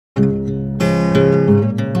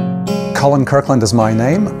Colin Kirkland is my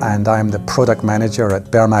name, and I'm the product manager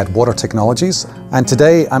at Bermad Water Technologies. And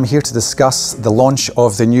today I'm here to discuss the launch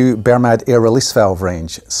of the new Bermad Air Release Valve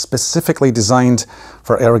range, specifically designed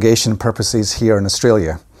for irrigation purposes here in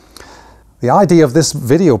Australia. The idea of this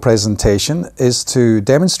video presentation is to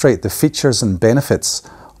demonstrate the features and benefits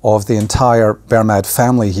of the entire Bermad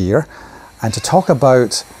family here, and to talk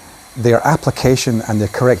about their application and their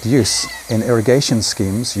correct use in irrigation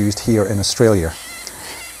schemes used here in Australia.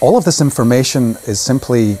 All of this information is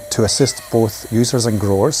simply to assist both users and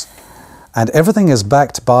growers, and everything is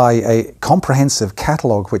backed by a comprehensive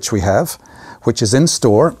catalogue which we have, which is in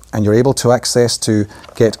store, and you're able to access to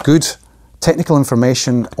get good technical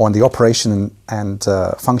information on the operation and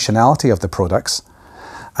functionality of the products.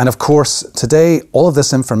 And of course, today all of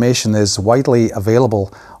this information is widely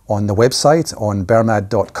available on the website on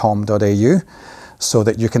bermad.com.au, so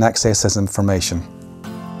that you can access this information.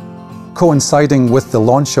 Coinciding with the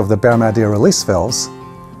launch of the Bermad Air Release Valves,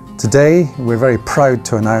 today we're very proud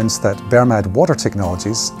to announce that Bermad Water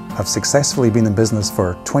Technologies have successfully been in business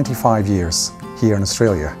for 25 years here in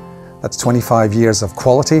Australia. That's 25 years of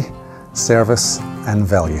quality, service and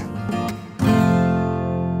value.